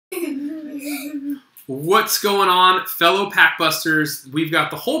What's going on, fellow Packbusters? We've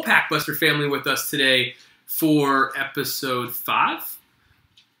got the whole Packbuster family with us today for episode 5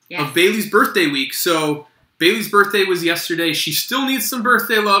 of Bailee's birthday week. So Bailee's birthday was yesterday. She still needs some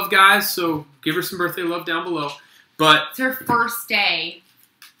birthday love, guys, so give her some birthday love down below. But it's her first day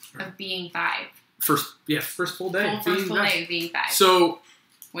of being 5. First full day. First full day of being 5. So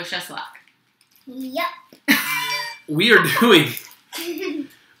wish us luck. Yep. We are doing...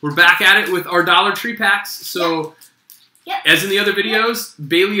 We're back at it with our Dollar Tree packs. So, as in the other videos,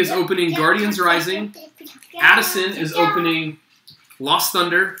 Bailee is opening Guardians Rising. Addison is opening Lost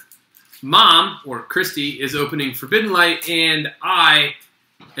Thunder. Mom, or Christy, is opening Forbidden Light. And I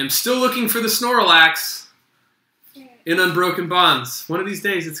am still looking for the Snorlax in Unbroken Bonds. One of these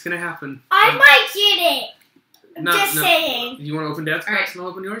days, it's going to happen. I might get it. Just saying. You want to open Dad's packs and I'll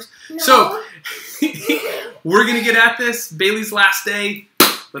open yours? No. So, we're going to get at this. Bailee's last day.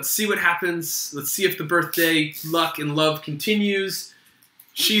 Let's see what happens. Let's see if the birthday luck and love continues.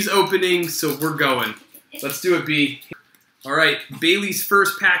 She's opening, so we're going. Let's do it, B. All right, Bailee's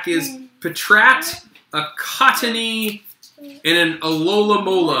first pack is Patrat, a Cottony, and an Alola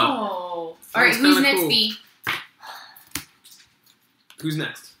Mola. Oh. All right, who's next, B? Who's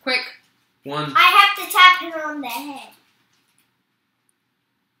next? Quick. One. I have to tap him on the head.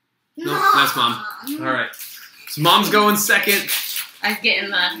 No, that's Mom. All right. So Mom's going second. I was getting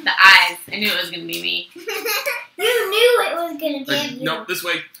the eyes. I knew it was going to be me. You knew it was going to be you. No, this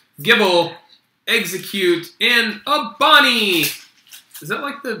way. Gibble, Execute, and a Bonnie. Is that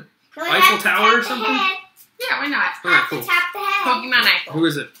like the Eiffel Tower or something? Yeah, why not? All right, cool. Tap the head. Pokemon Eiffel. Who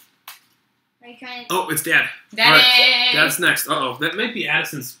is it? Are you trying to... Oh, it's Dad. Daddy. All right, Dad's next. Uh-oh, that might be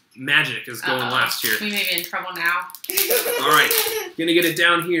Addison's magic is going last here. We may be in trouble now. All right, gonna get it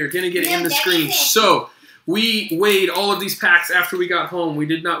down here. Gonna get it in the screen. So... we weighed all of these packs after we got home. We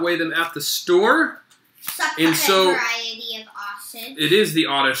did not weigh them at the store. Sock and so variety of Austin. It is the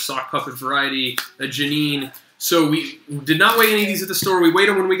Oddish Sock Puppet variety, a Janine. So we did not weigh any of these at the store. We weighed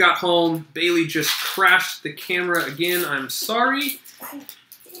them when we got home. Bailee just crashed the camera again. I'm sorry.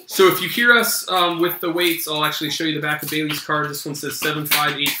 So if you hear us with the weights, I'll actually show you the back of Bailee's card. This one says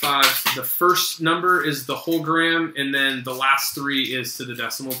 7585. The first number is the whole gram, and then the last 3 is to the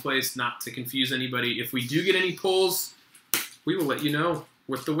decimal place, not to confuse anybody. If we do get any pulls, we will let you know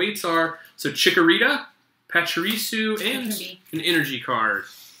what the weights are. So Chikorita, Pachirisu, and an energy card.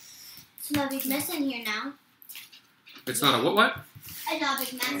 It's no big mess in here now. It's not a what? A no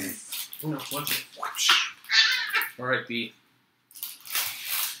big mess. Oh no, watch it. All right, B.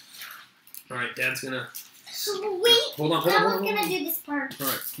 All right, Dad's gonna... Sweet. Hold on. I'm gonna do this part. All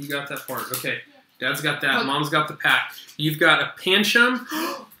right, you got that part. Okay, Dad's got that. Mom's got the pack. You've got a Pancham,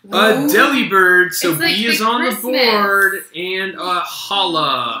 a Delibird, so like B is on the board, and a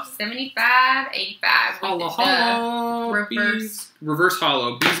Holla. 75, 85. Holla. Reverse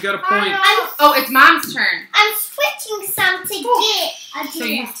Hollow. B's got a point. Oh, it's Mom's turn. I'm switching some to get a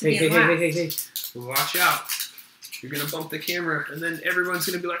deal. Hey. Watch out. You're going to bump the camera, and then everyone's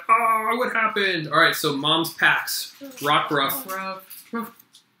going to be like, oh, what happened? All right, so Mom's packs. Rockruff.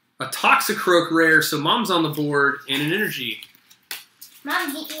 A Toxicroak rare, so Mom's on the board, and an energy.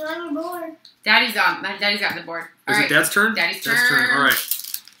 Mom, get you on your board. Daddy's got the board. Is it Dad's turn? Daddy's turn. All right.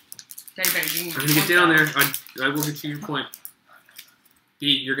 Daddy better give me I'm going to get down there. I will get to your point.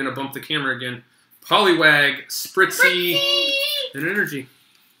 B, you're going to bump the camera again. Poliwag, Spritzy, and energy.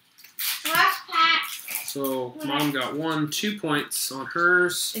 Last pack. So, Mom got 2 points on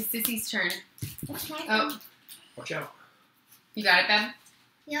hers. It's Sissy's turn. What's my Oh. Watch out. You got it, Beb?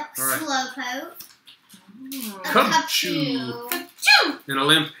 Yep, all right. Slowpoke. Cubchoo. And a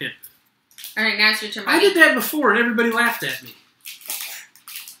Lampent. Alright, now it's your turn. I did that before and everybody laughed at me.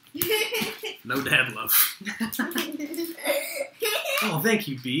 No dad love. Oh, thank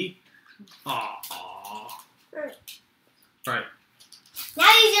you, B. Aww. Alright. Now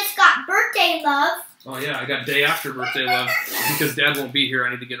you just got birthday love. Oh yeah, I got day after birthday love. Because Dad won't be here,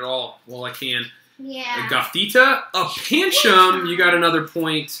 I need to get it all while I can. Yeah. A Gothita, a Pancham, you got another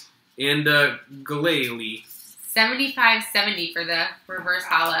point, and a Glalie. 75-70 for the reverse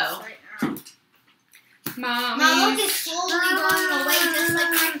hollow. Mom, look is slowly going away just like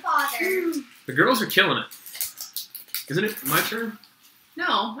my father. The girls are killing it. Isn't it my turn?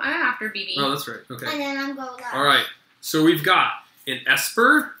 No, I'm after BB. Oh, that's right. Okay. And then I'm going last. All right. So we've got an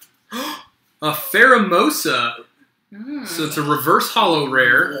Esper, a Pheromosa. So it's a reverse hollow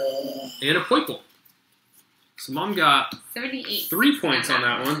rare, and a Poiple. So Mom got 78. 3 points on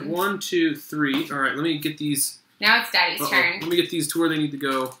that one. 1, 2, 3. All right, let me get these. Now it's Daddy's turn. Let me get these to where they need to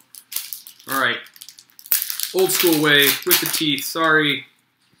go. All right. Old school way with the teeth. Sorry.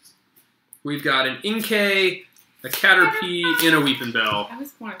 We've got an Inkay, a Caterpie, and a Weeping Bell. I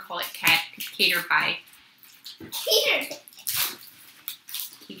was going to call it cater pie. Peter.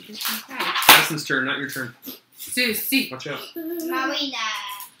 Cater pie. Addison's turn, not your turn. See. Watch out. Marina.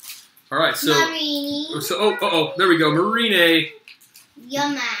 All right, so Marini. oh, there we go. Marine.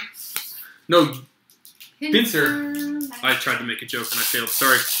 Yuma. No, Pincer. I tried to make a joke and I failed.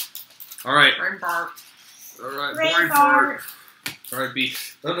 Sorry. All right. Brain fart. All right. Brain Brain fart. fart. All right, B.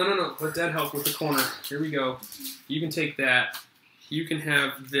 No. Let Dad help with the corner. Here we go. You can take that. You can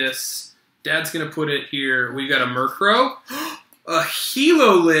have this. Dad's going to put it here. We've got a Murkrow. A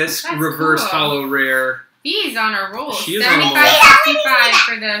Helolisk That's reverse cool. hollow rare. He's on a roll. She is on a roll. 75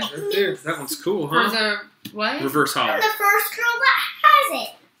 for the Right there. That one's cool, for huh? the what? Reverse hollow. I'm the first girl that has it.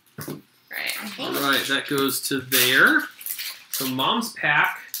 Right. All right, that goes to there. So Mom's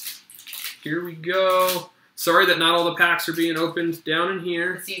pack. Here we go. Sorry that not all the packs are being opened down in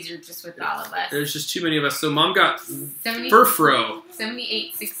here. It's easier just with all of us. There's just too many of us. So Mom got 70, Furfro.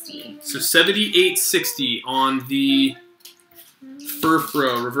 78.60. So 78.60 on the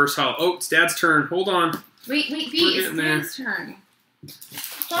Furfro reverse hollow. Oh, it's Dad's turn. Hold on. Wait, We're B, it's getting there. Dad's turn.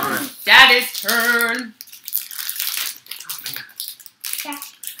 All right. Daddy's turn.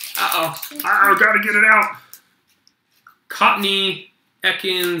 Uh-oh, gotta get it out. Cottony,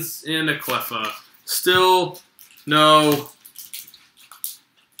 Ekans, and a Cleffa. Still no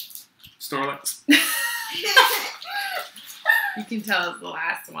Snorlax. You can tell it's the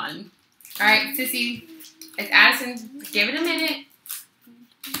last one. Alright, Sissy. It's Addison. Give it a minute.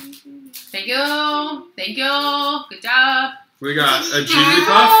 Thank you. Thank you. Good job. We got a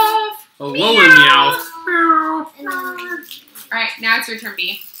Jigglypuff, a Lower Meowth. Alright, now it's your turn,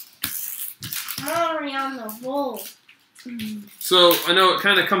 B. I'm already on the roll. So I know it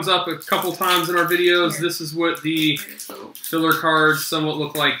kind of comes up a couple times in our videos. This is what the filler cards somewhat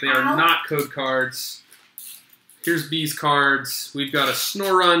look like. They are not code cards. Here's B's cards. We've got a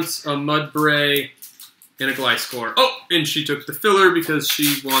Snorunt, a Mudbray, and a Gliscor. Oh, and she took the filler because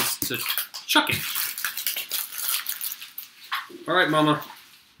she wants to chuck it. All right, Mama.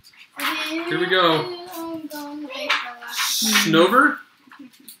 Here we go. Snover,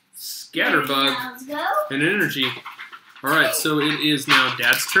 Scatterbug, Let's go. and an Energy. All right, so it is now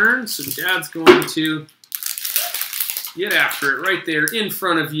Dad's turn. So Dad's going to get after it right there in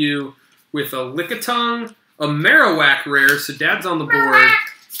front of you with a Lickitung, a Marowak rare. So Dad's on the board.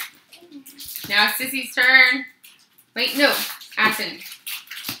 Now it's Sissy's turn. Wait, no. Addison.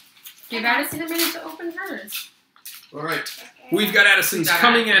 Give Addison a minute to open hers. All right, we've got Addison's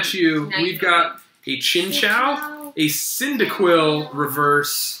coming at you. We've got a Chinchou, a Cyndaquil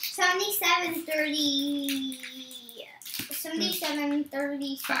reverse. 77.30.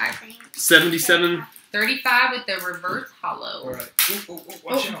 77.35. 77. 35 with the reverse hollow. All right.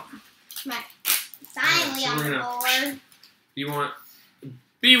 Watch out. Finally on the board.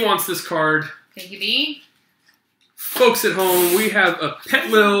 B wants this card. Thank you, B. Folks at home, we have a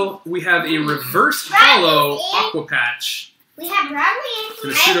Petlil, we have a reverse hollow Aqua Patch. We have Bradley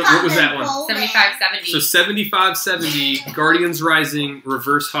and What was that one? 75.70. So 75.70 Guardians Rising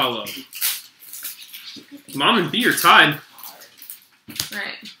reverse hollow. Mom and B are tied.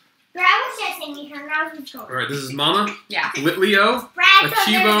 Right. Brad was just in here. Now who's going? All right, this is Mama, Yeah. Litleo, Brad's a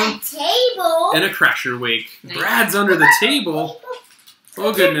Cubone, under the table. and a Crasher Wake. Nice. Brad's under the table.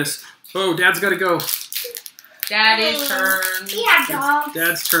 Oh goodness. Oh, Dad's got to go. Daddy's turn. We have dogs.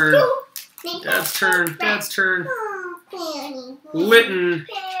 Dad's turn. Dad's turn. Dad's turn. Litten,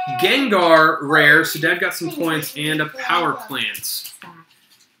 Gengar rare. So Dad got some points and a Power Plant.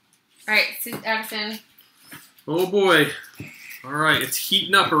 Alright, Addison. Oh boy. All right, it's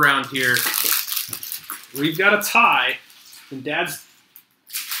heating up around here. We've got a tie, and Dad's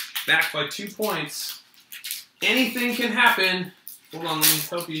back by 2 points. Anything can happen. Hold on, let me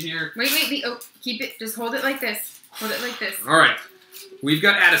help you here. Wait. Oh, keep it. Just hold it like this. Hold it like this. All right, we've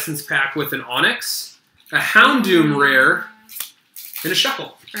got Addison's pack with an Onyx, a Houndoom rare, and a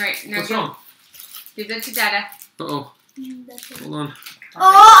Shuckle. Alright, now What's wrong? give that to Dada. Uh-oh. Hold on. Oh,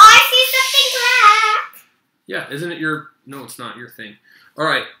 I see something black. Yeah, isn't it your... No, it's not your thing. All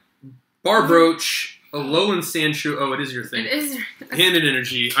right. Barbroach, a Lowland Sandshrew. Oh, it is your thing. It is. And an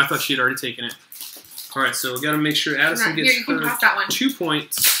Energy. I thought she had already taken it. All right, so we got to make sure Addison Here, gets you can her pass that one. 2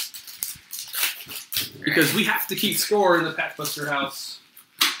 points. Because we have to keep score in the Packbuster house.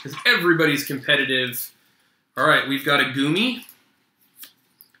 Because everybody's competitive. All right, we've got a Goomy,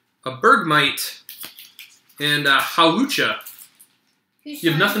 a Bergmite, and a Hawlucha. You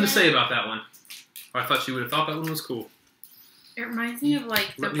have nothing to say about that one. I thought you would have thought that one was cool. It reminds me of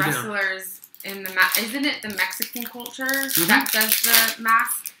like the Let me down. wrestlers in the isn't it the Mexican culture that does the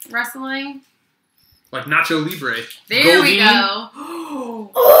mask wrestling? Like Nacho Libre. There we go.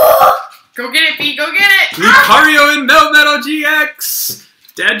 Go get it, Pete. Go get it. Lucario and Melmetal GX.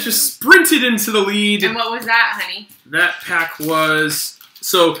 Dad just sprinted into the lead. And what was that, honey? That pack was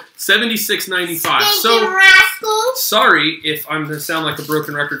so $76.95. So rascal. sorry if I'm gonna sound like a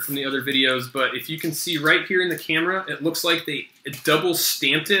broken record from the other videos, but if you can see right here in the camera, it looks like they double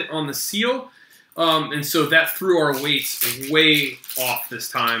stamped it on the seal. And so that threw our weights way off this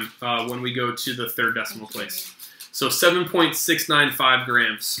time when we go to the third decimal place. So 7.695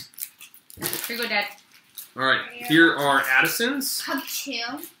 grams. Here you go, Dad. All right, here are Addison's. A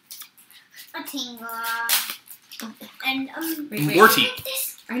chill. A Tingla. And Wait. Morty.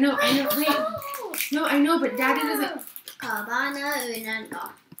 I know. Wait. No, I know, but Daddy doesn't. Cabana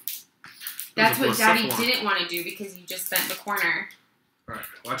Unanda. That's what Those are Daddy both didn't want to do because you just bent the corner. All right,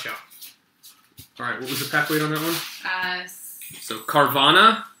 watch out. All right, what was the pack weight on that one? So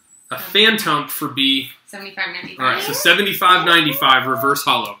Carvana, a Phantom for B. $75.95. All right, so $75.95 reverse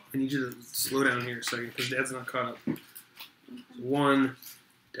hollow. I need you to slow down here a second because Dad's not caught up. One.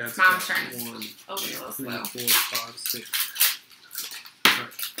 Dad's Mom's got turn. 1, Oh, a little 3, slow. 4, 5, 6. All right.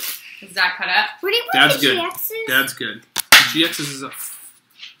 Is that cut up? Where do you put Dad's the good. GXs? Dad's good. GX's is a.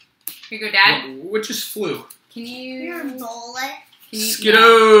 Here you go, Dad. Which just flew. Can Your you? bullet.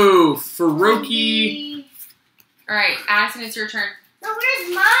 Skiddo! Faroki. All right, Addison, it's your turn. No,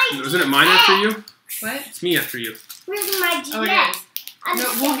 where's mine? Isn't it mine after you? What? It's me after you. Where's my GX? Oh, it is.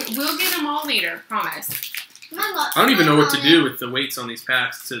 No, we'll get them all later. Promise. I don't even know what to do with the weights on these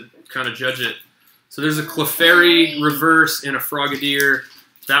packs to kind of judge it. So there's a Clefairy reverse and a Frogadier.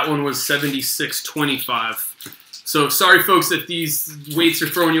 That one was $76.25. So sorry, folks, if these weights are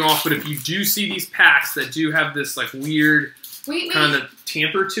throwing you off, but if you do see these packs that do have this like weird kind of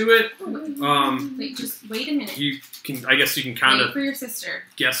tamper to it, wait, just wait a minute. you can, I guess you can kind Wait of for your sister.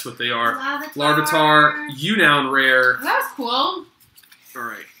 guess what they are. Larvitar. Larvitar, Unown Rare. Well, that was cool. All All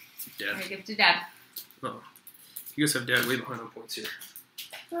right, Dad. right, give it to Dad. Oh, you guys have Dad way behind on points here.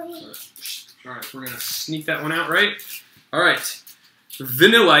 All right, we're gonna sneak that one out, right? All right,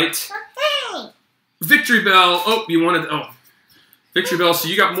 Vanillite, Victory Bell. Oh, you wanted Victory Bell. So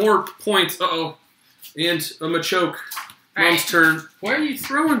you got more points. And a Machoke. Mom's turn. Why are you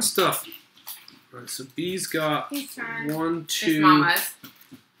throwing stuff? All right, so B's got 1, 2. It's Mama's.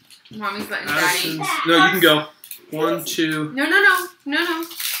 Mommy's letting Daddy. No, you can go. 1, 2. No.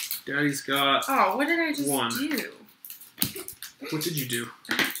 Daddy's got. Oh, what did I just 1. do? What did you do?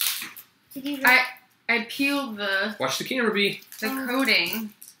 I peeled the Watch the camera, B.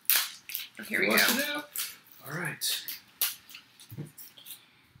 coating. Oh, here we go. Wash it out. All right.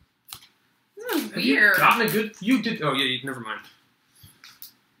 This is Have you weird. gotten a good? You did. Oh yeah. Never mind.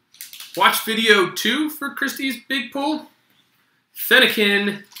 Watch video 2 for Christy's big pull.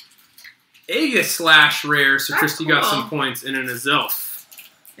 Fennekin, Aegislash rare. So That's Christy got cool. some points and an Azelf.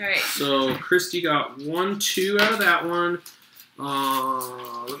 All right. So Christy got 1, 2 out of that one.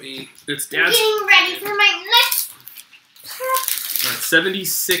 It's Dad's. Getting ready for my next. All right,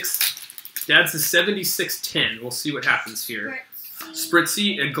 76. Dad's is 76.10. We'll see what happens here.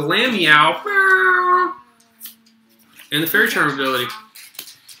 Spritzy, a Glameow, and the Fairy Charm ability.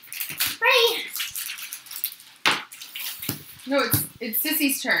 Ready. No, it's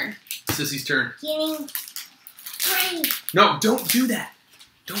Sissy's turn. Sissy's turn. Getting ready. No, don't do that.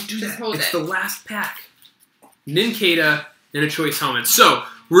 Don't do Just that. hold It's it. the last pack. Nincada and a Choice Helmet. So,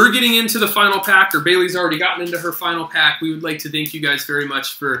 we're getting into the final pack, or Bailey's already gotten into her final pack. We would like to thank you guys very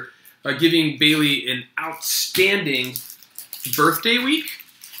much for giving Bailee an outstanding birthday week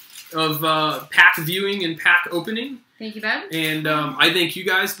of pack viewing and pack opening. Thank you, Beb. And I thank you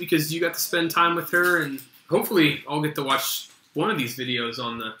guys because you got to spend time with her, and hopefully I'll get to watch one of these videos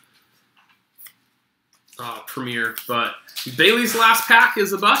on the premiere. But Bailey's last pack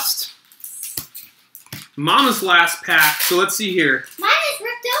is a bust. Mama's last pack. So let's see here. Mine is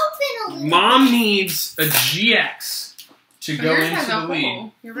ripped open a little. Mom needs a GX to go Yours into has the a lead.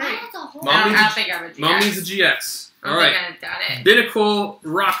 hole. You're Mine right. has a hole. Mom I needs don't think I would do Mom that. needs a GX. I All don't right. think I got it. Binnacle,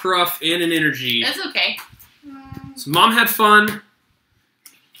 Rockruff, and an Energy. That's okay. So Mom had fun.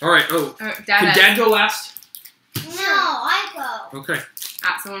 All right. Oh, Dad can has- Dad go last? No, I go. Okay.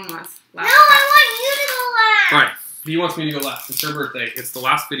 someone wants. No, Last I want you to go last. All right. B wants me to go last. It's her birthday. It's the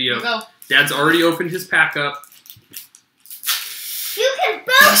last video. You go. Dad's already opened his pack up. You can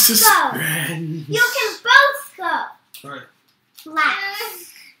both go. Suspense. You can both go. All right.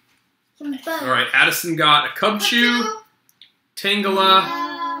 Last. You can both. All right. Addison got a Cubchoo,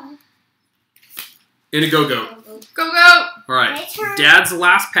 Tangela, and a Go-Go. Go, go. All right. My turn. Dad's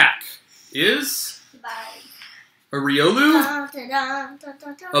last pack. is Bye. a Riolu,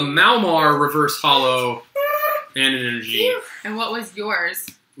 a Malmar reverse holo, and an energy. And what was yours?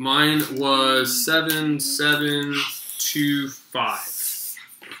 Mine was 7725.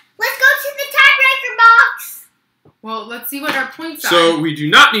 Let's go to the tiebreaker box. Well, let's see what our points are. So we do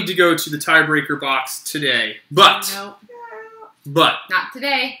not need to go to the tiebreaker box today, but Not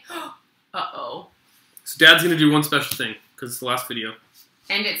today. Uh-oh. So Dad's gonna do one special thing because it's the last video,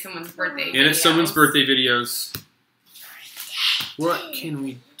 And it's someone's birthday and it's someone's birthday videos. What can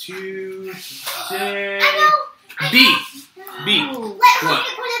we do today? B. B. Let her What?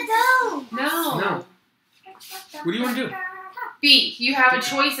 pick one of those. No. No. What do you want to do? B, you have a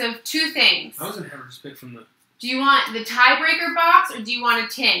choice of two things. I was gonna have her just pick from the. Do you want the tiebreaker box or do you want a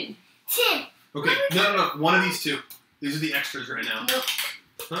tin? Tin. Okay, no. One of these two. These are the extras right now. Nope.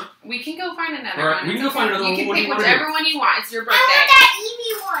 Huh? We can go find another All right, one. we can It's go find okay. another one. You What can do you pick wanna whichever one you want. It's your I birthday. want that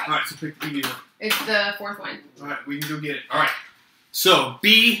Eevee one. All right, so pick the EV one. It's the fourth one. All right, we can go get it. All right. So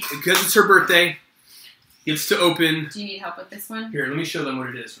B, because it's her birthday, gets to open. Do you need help with this one? Here, let me show them what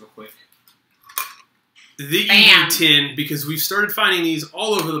it is real quick. The Bam. EV tin, because we've started finding these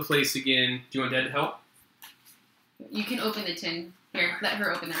all over the place again. Do you want Dad to help? You can open the tin. Here, let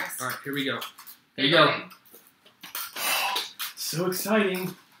her open the rest. All right, here we go. There There you go. babe. So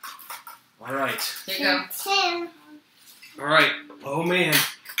exciting. All right. There you go. Tin. All right. Oh, man.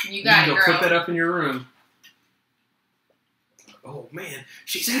 You got You it, go girl. put that up in your room. Oh, man.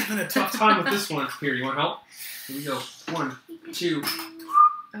 She's having a tough time with this one. Here, you want help? Here we go. 1, 2.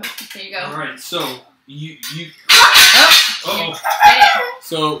 Oh, there you go. All right, so you. Oh, Uh-oh. get it.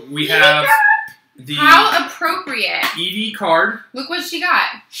 So we have the How appropriate. EV card. Look what she got.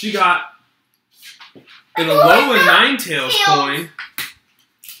 She got an Alolan Ninetales coin.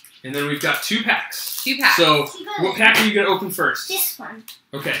 And then we've got 2 packs. 2 packs. So, what pack are you going to open first? This one.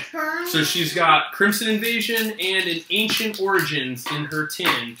 Okay. So she's got Crimson Invasion and an Ancient Origins in her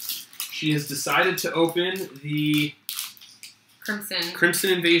tin. She has decided to open the Crimson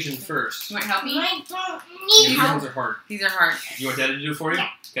Invasion first. You want to help me? I don't These need ones help. are hard. These are hard. You want Dad to do it for you? Yeah.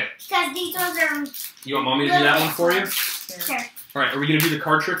 Okay. Because these ones are... You want Mommy to do that one for you? Sure. Alright, are we going to do the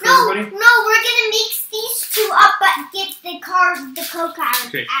card trick for No, everybody? we're gonna mix these 2 up, but get the code cards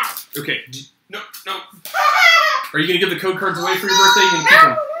Okay. out. Okay. No. Are you going to give the code cards away for your birthday? You can keep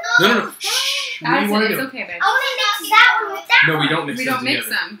them. No. Shh. What do you want to It's do? okay, babe. I want to mix that one with that No, one. we don't mix We them don't mix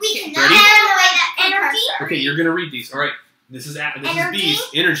together. them. We Okay. can Ready? add away the energy. Okay, you're going to read these. Alright. This is Energy. B's.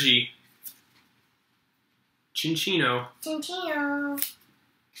 Energy. Chinchino. Tinchino.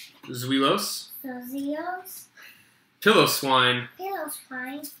 Zuelos. Zozios. Pillowswine.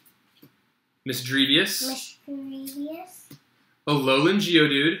 Pillowswine. Misdrevious. Mysterious. A Alolan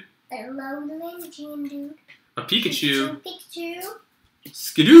Geodude. Alolan Geodude. A Pikachu. Pikachu.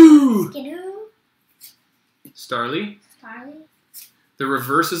 Skidoo. Skidoo. Starly. Starly. The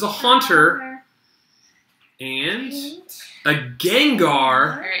reverse is a Haunter. And a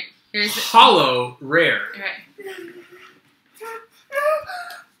Gengar. Alright. Here's it. Hollow Rare. Alright.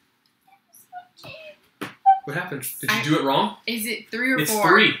 What happened? Did you do it wrong? Is it 3 or 4? It's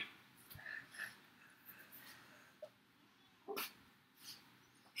 3.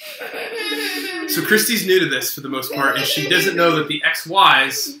 So Christy's new to this for the most part, and she doesn't know that the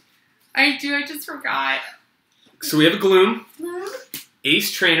XYs. I do, I just forgot. So we have a Gloom, Moon.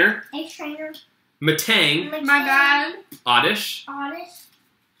 Ace Trainer, A trainer. Matang, My bad. Oddish, Oddish.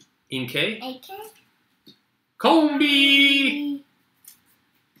 Inkay, AK. Combi,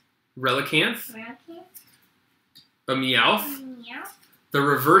 Relicanth, Racket. a Meowth. Meow. The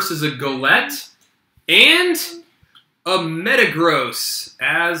reverse is a Golett, and a Metagross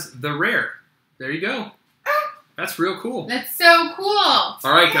as the rare. There you go. That's real cool. That's so cool. All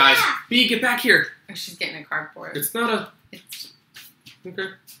right, guys. Yeah. B, get back here. Oh, she's getting a cardboard. It's not a... It's Okay.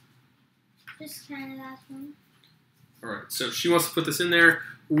 Just kind of that one. All right, so she wants to put this in there.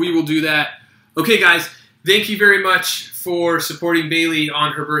 We will do that. Okay, guys, thank you very much for supporting Bailee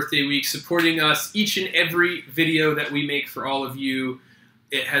on her birthday week, supporting us each and every video that we make for all of you.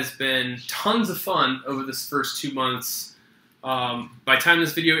 It has been tons of fun over this first 2 months. By the time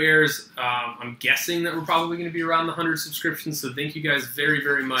this video airs, I'm guessing that we're probably going to be around the 100 subscriptions, so thank you guys very,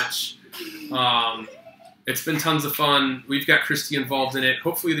 very much. It's been tons of fun. We've got Christy involved in it.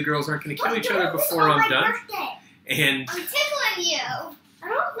 Hopefully the girls aren't going to kill each other before I'm done. Birthday. And I'm tickling you. I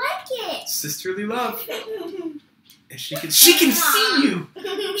don't like it. sisterly love. And she can see you. All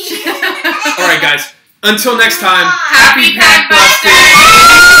All right, guys. Until next time, Happy pack busting.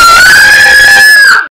 busting!